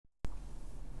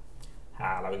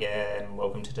Hello again,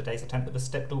 welcome to today's attempt at the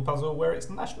Stepdle puzzle where it's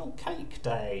National Cake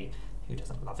Day. Who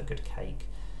doesn't love a good cake?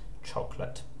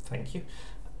 Chocolate, thank you.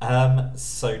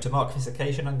 So to mark this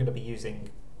occasion I'm going to be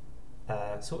using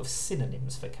sort of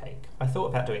synonyms for cake. I thought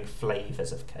about doing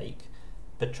flavours of cake,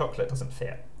 but chocolate doesn't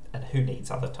fit, and who needs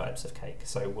other types of cake?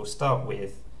 So we'll start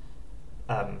with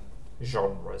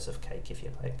genres of cake, if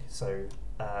you like. So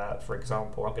for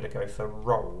example, I'm going to go for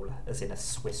roll, as in a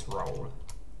Swiss roll.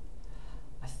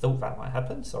 I thought that might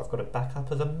happen, so I've got a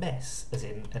backup of a mess, as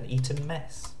in an eaten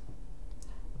mess.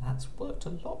 That's worked a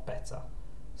lot better.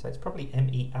 So it's probably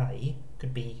MEA,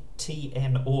 could be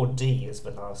TN or D as the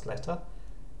last letter.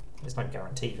 There's no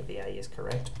guarantee that the A is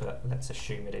correct, but let's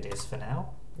assume that it is for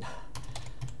now.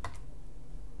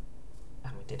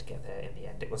 And we did get there in the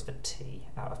end. It was the T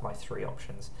out of my three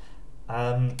options.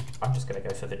 I'm just going to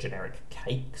go for the generic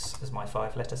cakes as my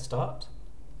 5-letter start.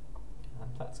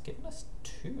 And that's given us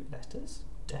 2 letters.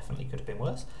 Definitely could have been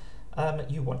worse.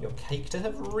 You want your cake to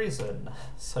have risen,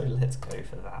 so let's go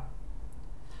for that.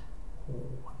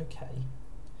 Ooh, okay.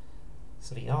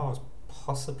 So the R's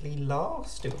possibly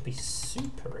last. It would be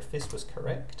super if this was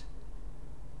correct.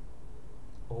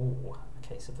 Oh,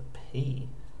 okay, so the P.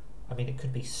 I mean, it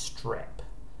could be strep,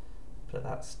 but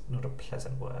that's not a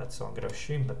pleasant word, so I'm going to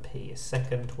assume the P is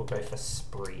second. We'll go for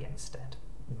spree instead.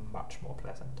 Much more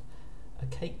pleasant. A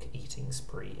cake eating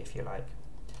spree, if you like.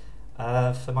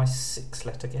 For my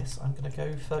 6-letter guess, I'm going to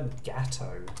go for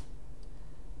gatto.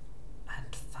 And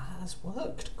that has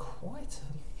worked quite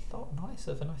a lot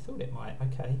nicer than I thought it might.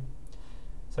 Okay.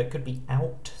 So it could be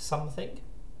out something.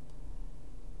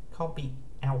 Can't be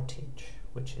outage,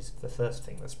 which is the first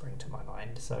thing that sprang to my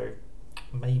mind. So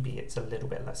maybe it's a little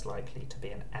bit less likely to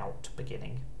be an out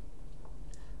beginning.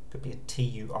 Could be a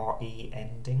TURE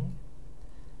ending.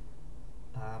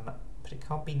 But it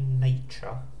can't be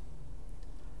nature.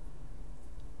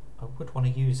 I would want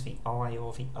to use the I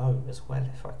or the O as well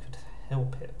if I could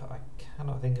help it, but I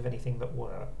cannot think of anything that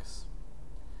works.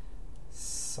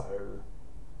 So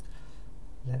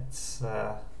let's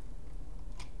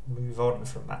move on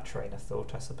from that train of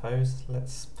thought, I suppose.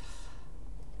 Let's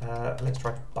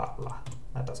try butler.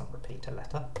 That doesn't repeat a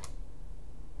letter.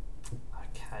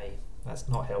 Okay, that's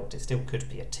not helped. It still could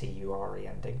be a TURE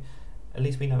ending. At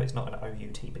least we know it's not an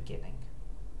OUT beginning,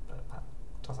 but that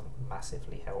doesn't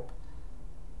massively help.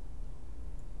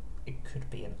 It could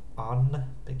be an un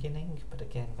beginning, but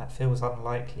again, that feels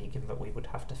unlikely given that we would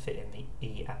have to fit in the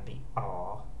E and the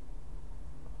R.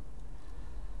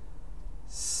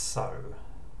 So,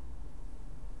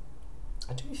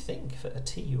 I do think that a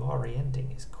TURE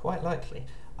ending is quite likely.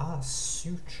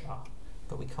 Suture,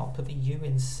 but we can't put the U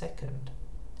in second.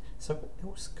 So what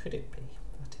else could it be?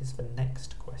 That is the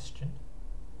next question.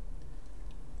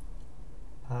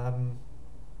 I'm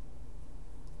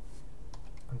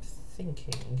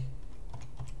thinking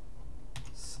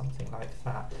something like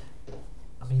that.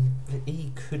 I mean, the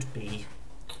E could be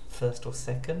first or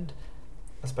second.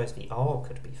 I suppose the R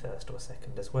could be first or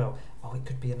second as well. Oh, it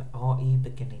could be an RE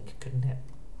beginning, couldn't it?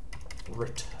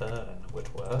 Return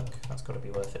would work. That's got to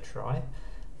be worth a try.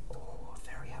 Oh,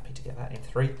 very happy to get that in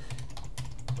 3.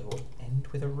 We will end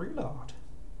with a roulade.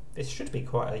 This should be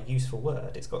quite a useful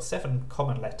word. It's got 7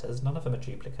 common letters, none of them are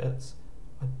duplicates.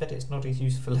 I bet it's not as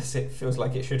useful as it feels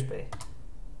like it should be.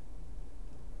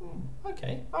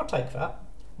 Okay, I'll take that.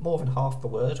 More than half the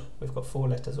word. We've got 4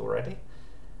 letters already.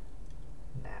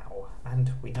 Now,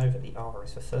 and we know that the R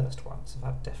is the first one, so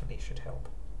that definitely should help.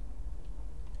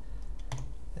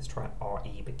 Let's try an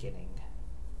RE beginning.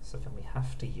 So then we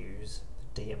have to use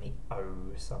the D and the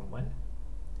O somewhere.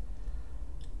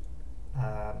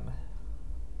 I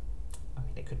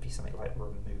mean, it could be something like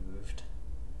removed.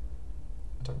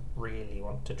 I don't really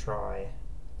want to try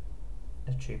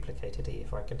a duplicated E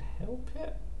if I can help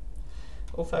it.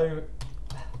 Although,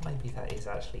 maybe that is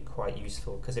actually quite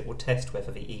useful because it will test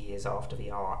whether the E is after the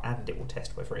R and it will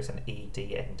test whether it's an ED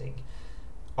ending.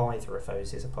 Either of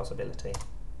those is a possibility.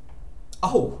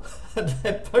 Oh, and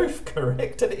they're both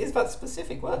correct, and it is that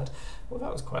specific word. Well,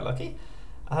 that was quite lucky.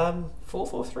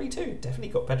 4432, definitely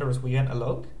got better as we went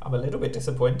along. I'm a little bit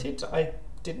disappointed I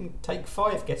didn't take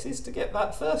 5 guesses to get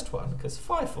that first one, because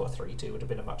 5432 would have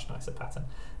been a much nicer pattern.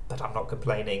 But I'm not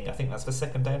complaining. I think that's the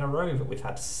 2nd day in a row that we've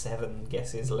had 7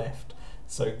 guesses left.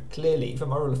 So clearly the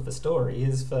moral of the story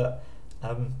is that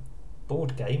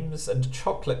board games and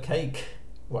chocolate cake,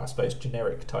 well, I suppose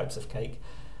generic types of cake,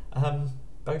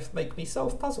 both make me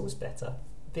solve puzzles better.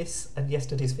 This and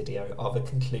yesterday's video are the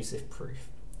conclusive proof.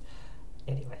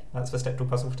 Anyway, that's the Stepdle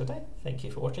puzzle for today. Thank you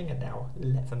for watching, and now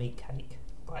let them eat cake.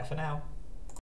 Bye for now.